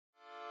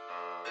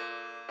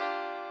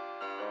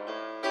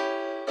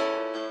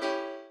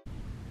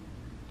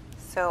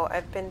So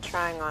I've been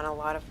trying on a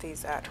lot of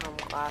these at-home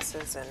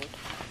glasses, and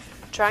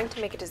trying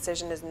to make a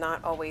decision is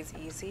not always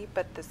easy,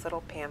 but this little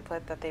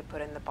pamphlet that they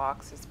put in the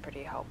box is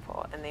pretty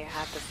helpful, and they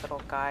had this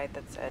little guide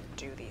that said,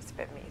 do these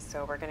fit me?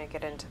 So we're going to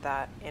get into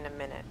that in a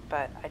minute,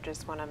 but I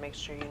just want to make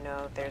sure you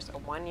know there's a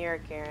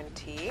 1-year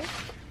guarantee.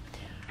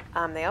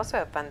 They also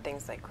have fun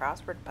things like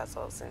crossword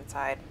puzzles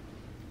inside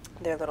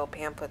their little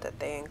pamphlet that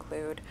they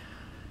include.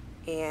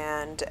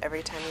 And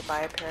every time you buy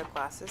a pair of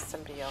glasses,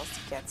 somebody else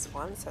gets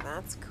one, so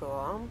that's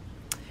cool.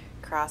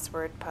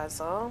 Crossword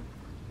puzzle.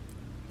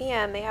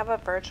 And they have a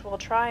virtual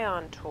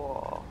try-on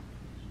tool,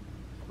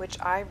 which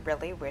I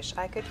really wish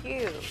I could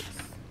use.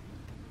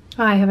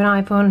 I have an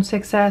iPhone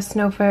 6S,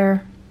 no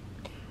fair.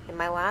 In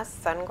my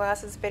last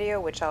sunglasses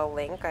video, which I'll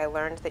link, I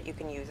learned that you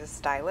can use a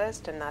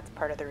stylist, and that's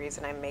part of the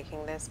reason I'm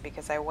making this,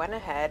 because I went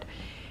ahead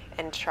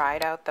and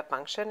tried out the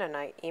function, and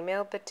I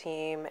emailed the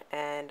team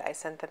and I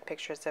sent them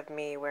pictures of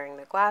me wearing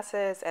the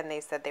glasses, and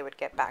they said they would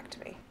get back to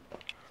me.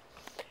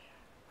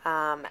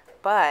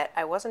 But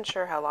I wasn't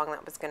sure how long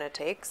that was going to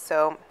take,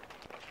 so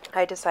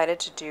I decided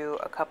to do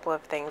a couple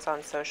of things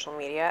on social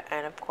media,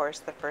 and of course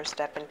the first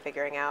step in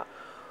figuring out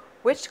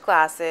which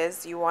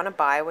glasses you want to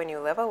buy when you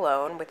live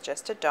alone with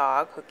just a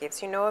dog who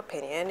gives you no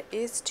opinion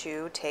is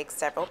to take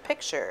several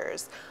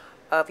pictures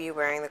of you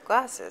wearing the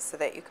glasses so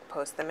that you can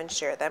post them and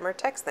share them or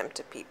text them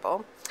to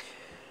people.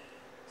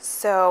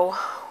 So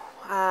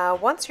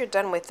once you're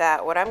done with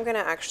that, what I'm going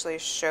to actually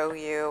show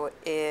you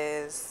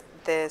is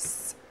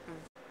this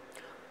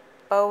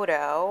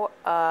photo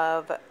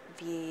of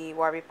the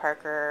Warby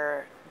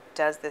Parker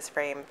Does This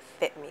Frame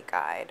Fit Me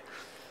guide.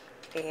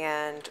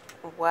 And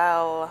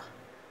while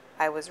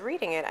I was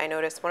reading it, I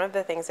noticed one of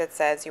the things it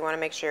says, you want to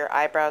make sure your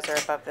eyebrows are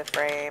above the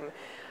frame.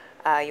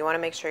 You want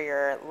to make sure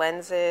your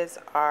lenses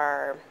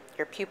are,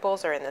 your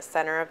pupils are in the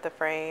center of the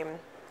frame.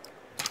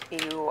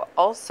 You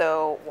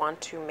also want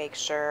to make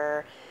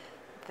sure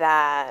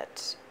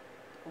that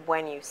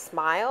when you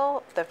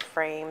smile, the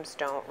frames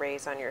don't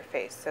raise on your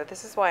face. So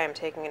this is why I'm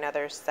taking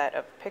another set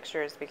of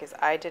pictures, because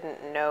I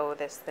didn't know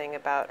this thing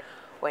about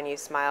when you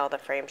smile, the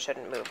frame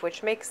shouldn't move,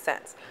 which makes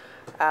sense.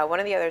 One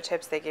of the other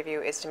tips they give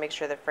you is to make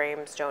sure the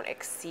frames don't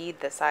exceed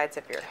the sides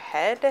of your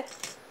head.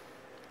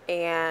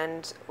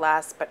 And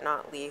last but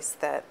not least,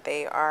 that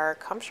they are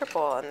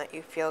comfortable and that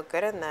you feel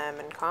good in them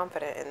and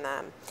confident in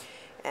them.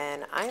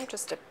 And I'm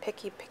just a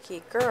picky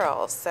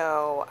girl,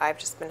 so I've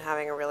just been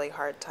having a really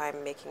hard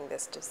time making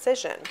this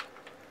decision.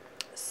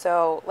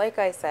 So like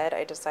I said,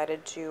 I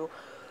decided to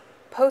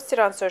post it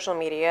on social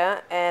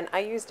media, and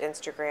I used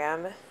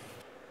Instagram.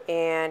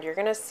 And you're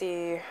gonna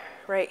see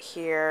right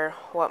here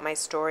what my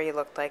story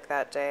looked like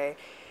that day.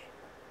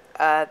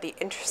 The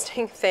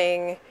interesting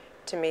thing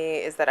to me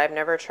is that I've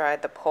never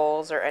tried the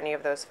polls or any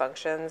of those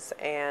functions,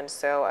 and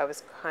so I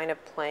was kind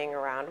of playing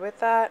around with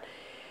that.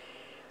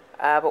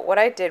 But what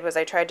I did was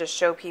I tried to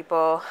show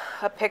people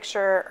a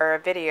picture, or a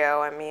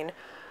video,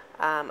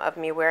 of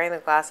me wearing the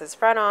glasses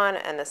front on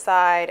and the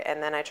side,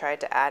 and then I tried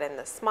to add in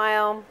the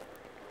smile.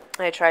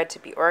 I tried to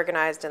be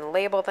organized and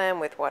label them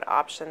with what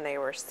option they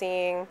were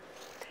seeing.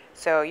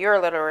 So you're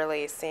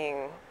literally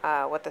seeing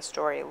what the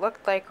story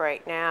looked like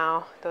right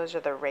now. Those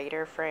are the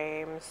Raider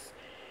frames,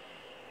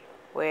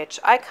 which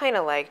I kind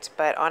of liked,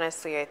 but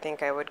honestly I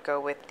think I would go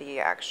with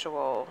the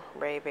actual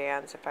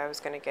Ray-Bans if I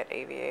was going to get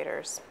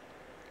aviators.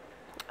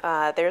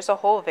 There's a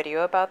whole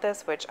video about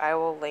this, which I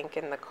will link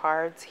in the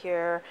cards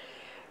here.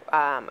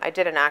 I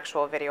did an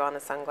actual video on the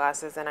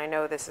sunglasses, and I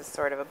know this is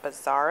sort of a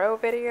bizarro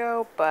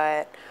video,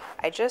 but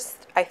I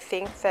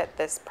think that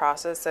this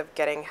process of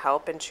getting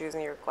help in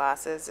choosing your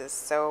glasses is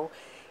so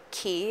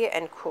key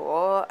and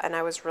cool, and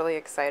I was really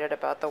excited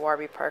about the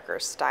Warby Parker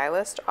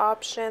stylist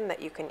option,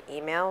 that you can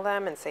email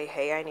them and say,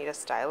 hey, I need a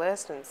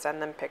stylist, and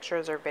send them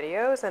pictures or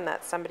videos, and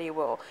that somebody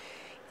will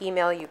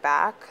email you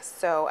back.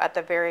 So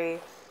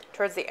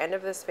towards the end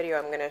of this video,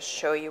 I'm going to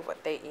show you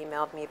what they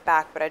emailed me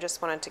back, but I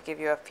just wanted to give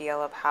you a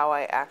feel of how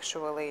I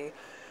actually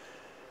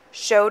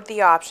showed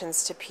the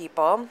options to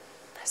people.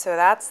 So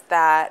that's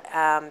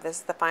that. This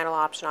is the final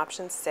option,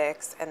 option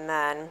 6, and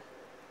then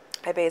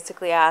I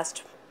basically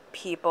asked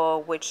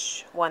people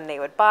which one they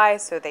would buy,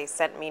 so they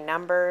sent me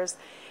numbers,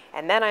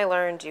 and then I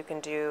learned you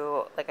can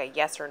do like a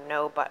yes or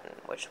no button,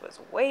 which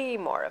was way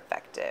more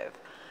effective.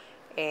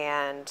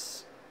 And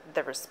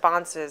the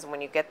responses,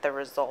 when you get the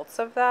results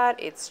of that,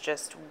 it's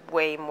just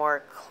way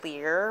more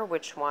clear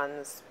which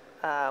ones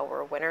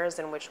were winners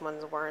and which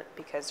ones weren't,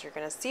 because you're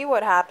going to see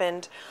what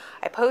happened.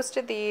 I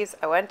posted these,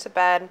 I went to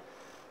bed,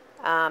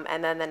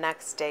 and then the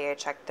next day I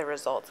checked the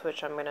results,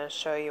 which I'm going to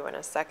show you in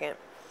a second.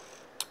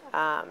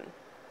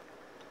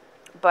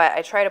 But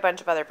I tried a bunch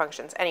of other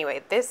functions.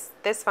 Anyway, this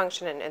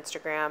function in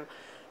Instagram,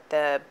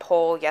 the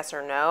poll yes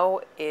or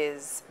no,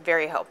 is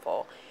very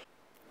helpful.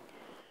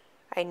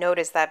 I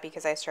noticed that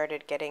because I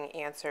started getting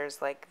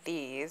answers like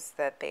these,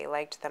 that they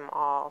liked them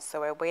all.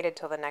 So I waited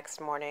till the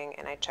next morning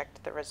and I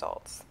checked the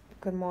results.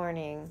 Good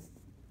morning.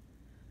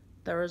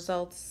 The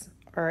results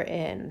are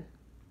in.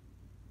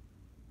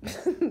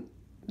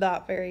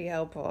 Not very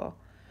helpful.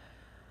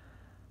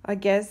 I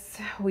guess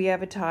we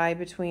have a tie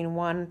between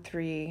 1,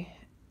 3,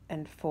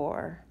 and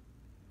 4.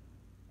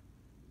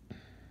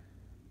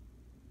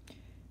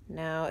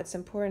 Now, it's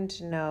important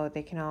to know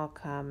they can all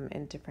come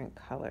in different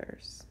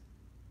colors.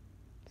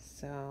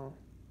 So,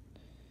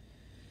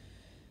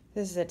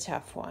 this is a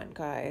tough one,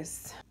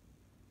 guys.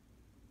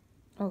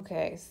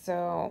 Okay,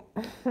 so,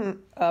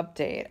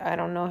 update. I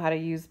don't know how to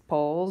use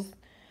polls.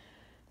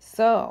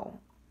 So,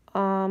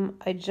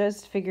 I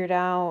just figured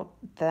out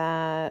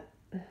that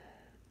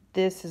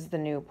this is the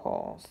new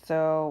poll.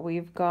 So,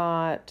 we've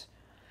got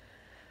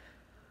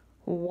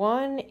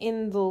 1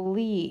 in the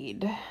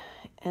lead.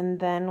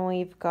 And then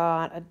we've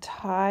got a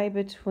tie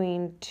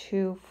between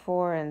 2,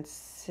 4, and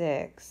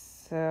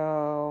 6.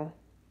 So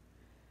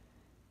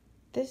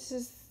this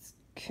is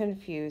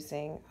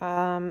confusing.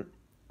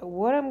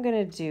 What I'm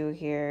going to do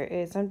here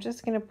is I'm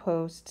just going to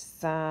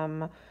post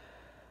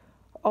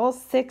all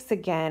 6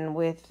 again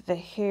with the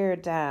hair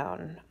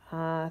down.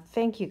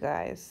 Thank you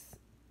guys.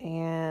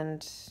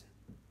 And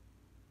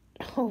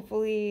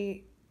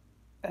hopefully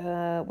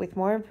with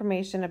more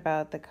information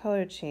about the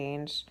color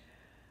change,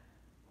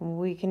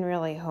 we can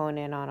really hone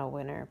in on a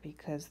winner,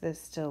 because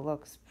this still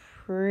looks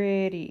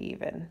pretty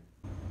even.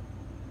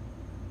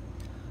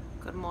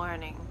 Good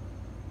morning.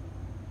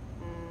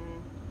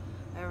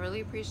 I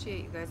really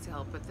appreciate you guys'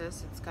 help with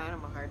this. It's kind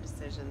of a hard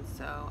decision.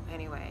 So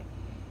anyway,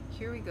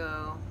 here we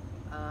go.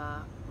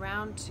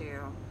 Round 2.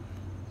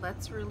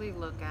 Let's really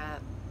look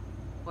at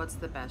what's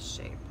the best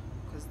shape,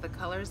 because the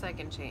colors I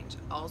can change.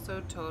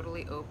 Also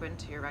totally open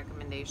to your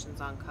recommendations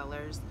on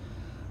colors.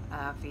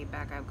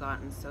 Feedback I've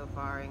gotten so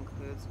far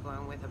includes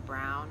going with a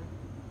brown.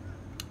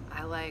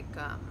 I like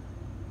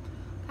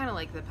kind of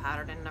like the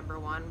pattern in number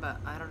 1, but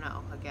I don't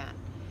know, again.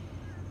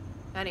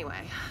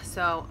 Anyway,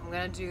 so I'm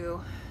gonna do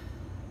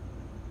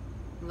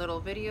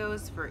little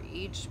videos for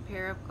each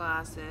pair of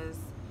glasses,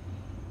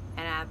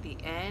 and at the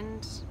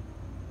end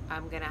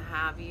I'm gonna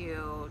have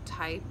you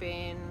type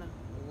in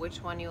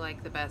which one you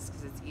like the best,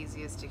 because it's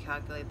easiest to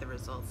calculate the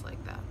results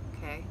like that.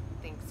 Okay,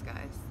 thanks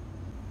guys.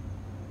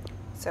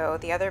 So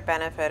the other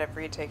benefit of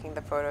retaking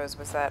the photos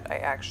was that I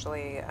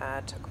actually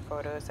took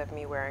photos of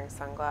me wearing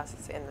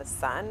sunglasses in the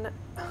sun.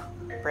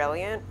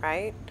 Brilliant,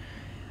 right?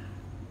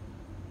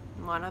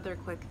 One other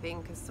quick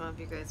thing, because some of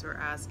you guys were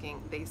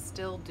asking, they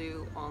still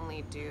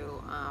only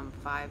do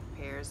 5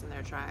 pairs in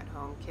their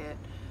try-at-home kit.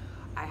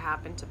 I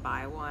happened to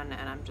buy one,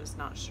 and I'm just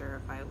not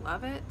sure if I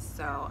love it,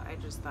 so I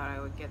just thought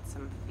I would get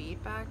some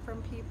feedback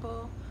from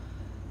people.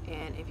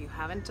 And if you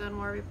haven't done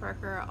Warby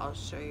Parker, I'll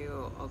show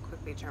you. I'll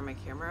quickly turn my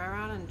camera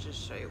around and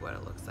just show you what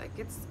it looks like.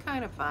 It's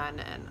kind of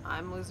fun, and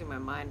I'm losing my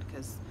mind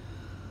because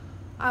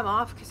I'm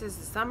off because it's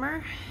the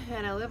summer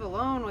and I live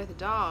alone with a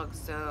dog,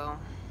 so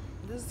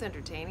this is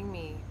entertaining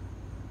me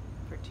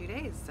for 2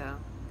 days, so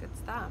good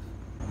stuff.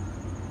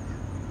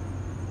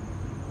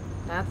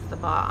 That's the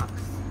box.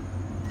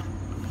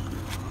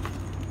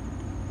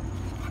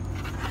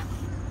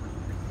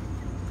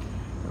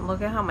 And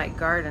look at how my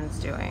garden's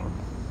doing.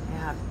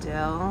 I have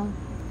dill.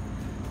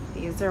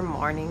 These are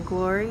morning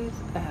glories.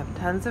 I have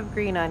tons of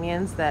green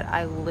onions that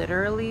I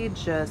literally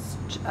just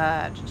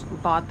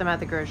bought them at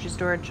the grocery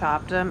store,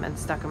 chopped them, and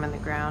stuck them in the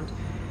ground.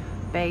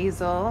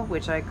 Basil,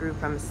 which I grew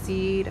from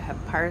seed. I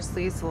have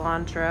parsley,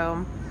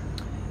 cilantro.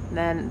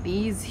 Then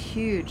these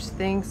huge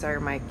things are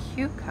my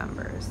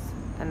cucumbers,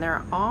 and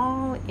they're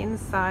all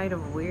inside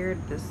of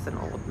weird, this is an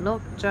old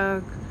milk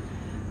jug.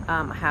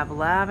 I have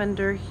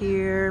lavender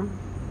here.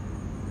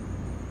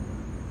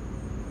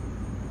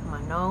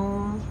 My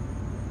gnome.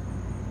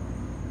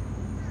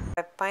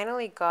 I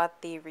finally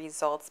got the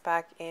results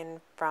back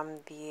in from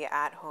the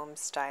at-home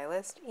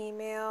stylist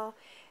email,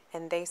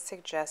 and they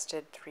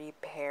suggested 3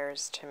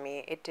 pairs to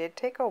me. It did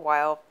take a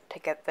while to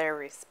get their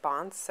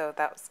response, so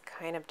that was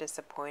kind of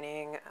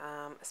disappointing,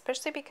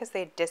 especially because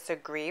they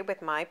disagree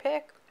with my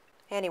pick.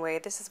 Anyway,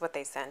 this is what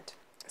they sent.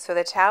 So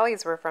the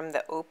tallies were from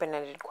the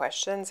open-ended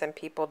questions and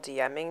people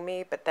DMing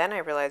me, but then I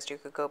realized you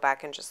could go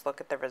back and just look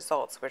at the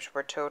results, which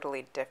were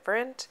totally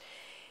different,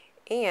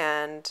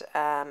 and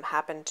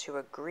happened to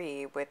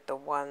agree with the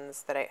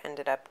ones that I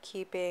ended up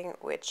keeping,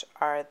 which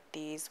are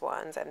these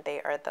ones, and they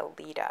are the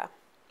Lita.